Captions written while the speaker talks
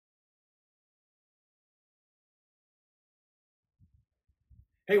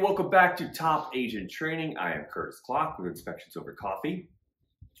Hey, welcome back to Top Agent Training. I am Curtis Clock with Inspections Over Coffee.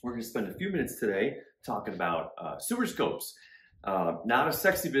 We're going to spend a few minutes today talking about sewer scopes. Not a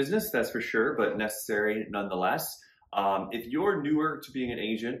sexy business, that's for sure, but necessary nonetheless. If you're newer to being an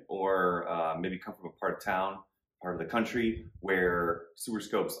agent or maybe come from a part of town, part of the country where sewer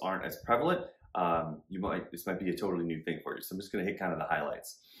scopes aren't as prevalent, this might be a totally new thing for you. So I'm just going to hit kind of the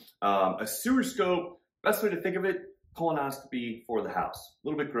highlights. A sewer scope, best way to think of it, colonoscopy for the house. A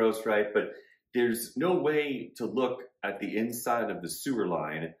little bit gross, right? But there's no way to look at the inside of the sewer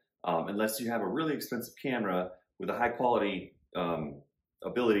line unless you have a really expensive camera with a high quality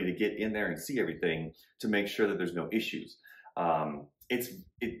ability to get in there and see everything to make sure that there's no issues. It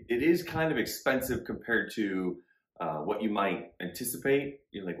is kind of expensive compared to what you might anticipate.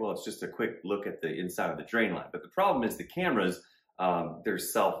 You're like, well, it's just a quick look at the inside of the drain line. But the problem is the cameras, they're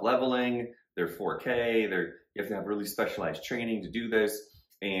self-leveling, they're 4K, you have to have really specialized training to do this.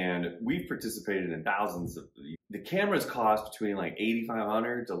 And we've participated in thousands of the cameras cost between like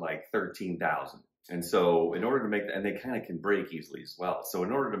 $8,500 to like $13,000. And so in order to make that, and they kind of can break easily as well. So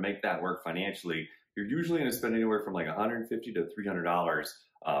in order to make that work financially, you're usually going to spend anywhere from like $150 to $300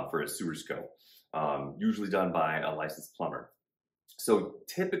 for a sewer scope, usually done by a licensed plumber. So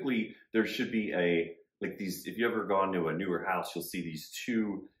typically there should be if you ever gone to a newer house, you'll see these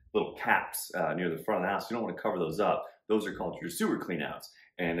two little caps near the front of the house. You don't want to cover those up. Those are called your sewer cleanouts.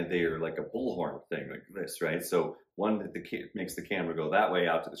 And they are like a bullhorn thing like this, right? So one that makes the camera go that way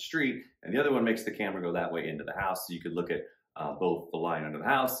out to the street, and the other one makes the camera go that way into the house. So you could look at both the line under the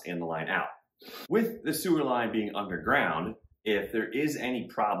house and the line out. With the sewer line being underground, if there is any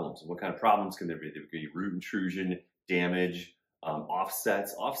problems, what kind of problems can there be? There could be root intrusion, damage,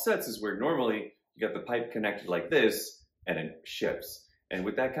 offsets. Offsets is where normally you got the pipe connected like this and it shifts. And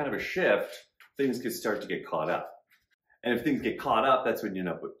with that kind of a shift, things can start to get caught up. And if things get caught up, that's when you end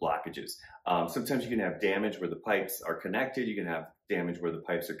up with blockages. Sometimes you can have damage where the pipes are connected. You can have damage where the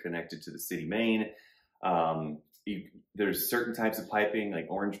pipes are connected to the city main. There's certain types of piping like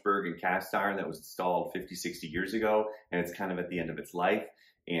Orangeburg and cast iron that was installed 50, 60 years ago, and it's kind of at the end of its life.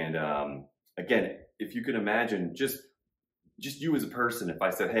 And again, if you can imagine just you as a person, if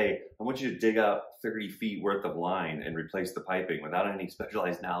I said, hey, I want you to dig up 30 feet worth of line and replace the piping without any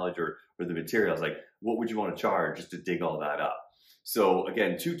specialized knowledge or the materials, like what would you want to charge just to dig all that up? So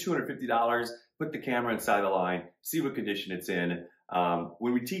again, $250, put the camera inside the line, see what condition it's in.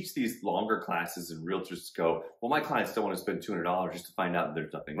 When we teach these longer classes and realtors go, well, my clients don't want to spend $200 just to find out that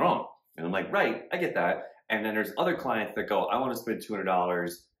there's nothing wrong. And I'm like, right, I get that. And then there's other clients that go, I want to spend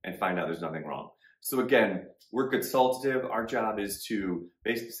 $200 and find out there's nothing wrong. So again, we're consultative. Our job is to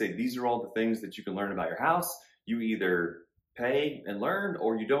basically say, these are all the things that you can learn about your house. You either pay and learn,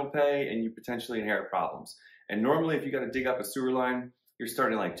 or you don't pay and you potentially inherit problems. And normally if you got to dig up a sewer line, you're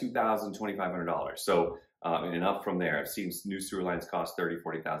starting like $2,000, $2,500. So, and up from there, I've seen new sewer lines cost $30,000,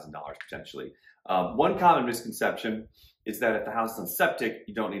 $40,000 potentially. One common misconception is that if the house is on septic,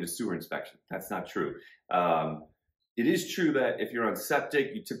 you don't need a sewer inspection. That's not true. It is true that if you're on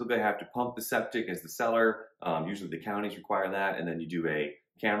septic, you typically have to pump the septic as the seller. Usually the counties require that, and then you do a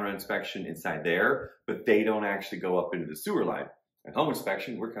camera inspection inside there, but they don't actually go up into the sewer line. At home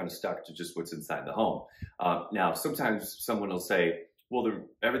inspection, we're kind of stuck to just what's inside the home. Now, sometimes someone will say, well,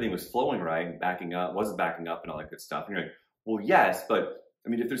 everything was flowing right, wasn't backing up and all that good stuff. And you're like, well, yes, but I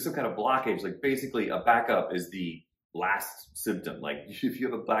mean, if there's some kind of blockage, like basically a backup is the last symptom. Like if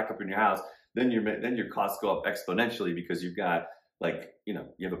you have a backup in your house, then your costs go up exponentially because you've got you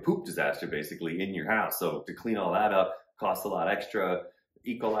have a poop disaster basically in your house. So to clean all that up costs a lot extra.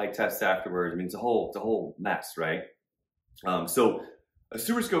 E. coli tests afterwards. I mean, it's a whole mess, right? So a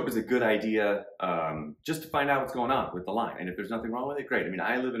sewer scope is a good idea just to find out what's going on with the line. And if there's nothing wrong with it, great. I mean,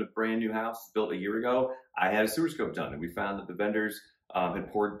 I live in a brand new house built a year ago. I had a sewer scope done, and we found that the vendors had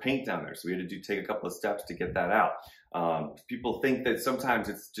poured paint down there. So we had to take a couple of steps to get that out. People think that sometimes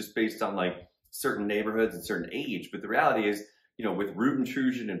it's just based on like certain neighborhoods and certain age, but the reality is, with root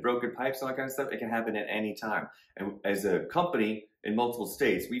intrusion and broken pipes and all that kind of stuff, it can happen at any time. And as a company in multiple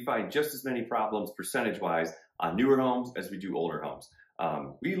states, we find just as many problems percentage-wise on newer homes as we do older homes.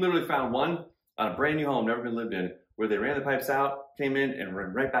 We literally found one on a brand new home, never been lived in, where they ran the pipes out, came in, and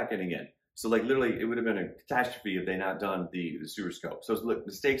ran right back in again. So like literally, it would have been a catastrophe if they not done the sewer scope. So look,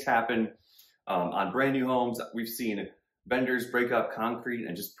 mistakes happen on brand new homes. We've seen vendors break up concrete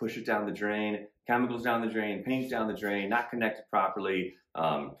and just push it down the drain, chemicals down the drain, paint down the drain, not connected properly,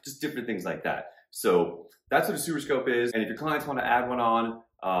 just different things like that. So that's what a sewer scope is. And if your clients want to add one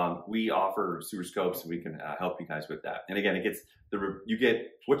on, we offer sewer scopes and we can help you guys with that. And again,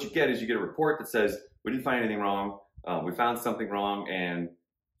 what you get is you get a report that says, we didn't find anything wrong. We found something wrong, and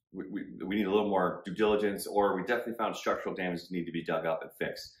we need a little more due diligence, or we definitely found structural damage that need to be dug up and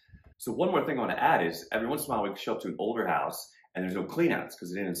fixed. So one more thing I want to add is every once in a while we show up to an older house and there's no cleanouts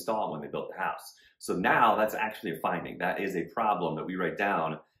because they didn't install it when they built the house. So now that's actually a finding. That is a problem that we write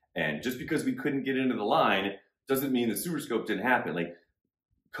down. And just because we couldn't get into the line doesn't mean the sewer scope didn't happen. Like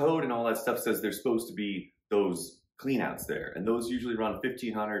code and all that stuff says there's supposed to be those cleanouts there. And those usually run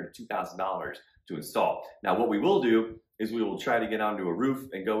 $1,500 to $2,000 to install. Now what we will do is we will try to get onto a roof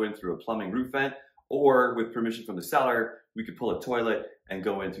and go in through a plumbing roof vent, or with permission from the seller, we could pull a toilet and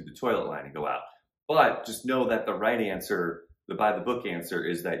go in through the toilet line and go out. But just know that the right answer, the by the book answer,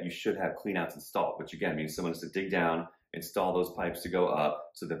 is that you should have cleanouts installed, which again means someone has to dig down, install those pipes to go up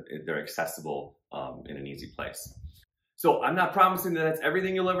so that they're accessible in an easy place. So I'm not promising that that's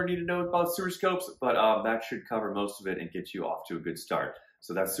everything you'll ever need to know about sewer scopes, but that should cover most of it and get you off to a good start.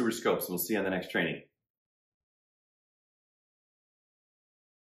 So that's sewer scopes. We'll see you on the next training.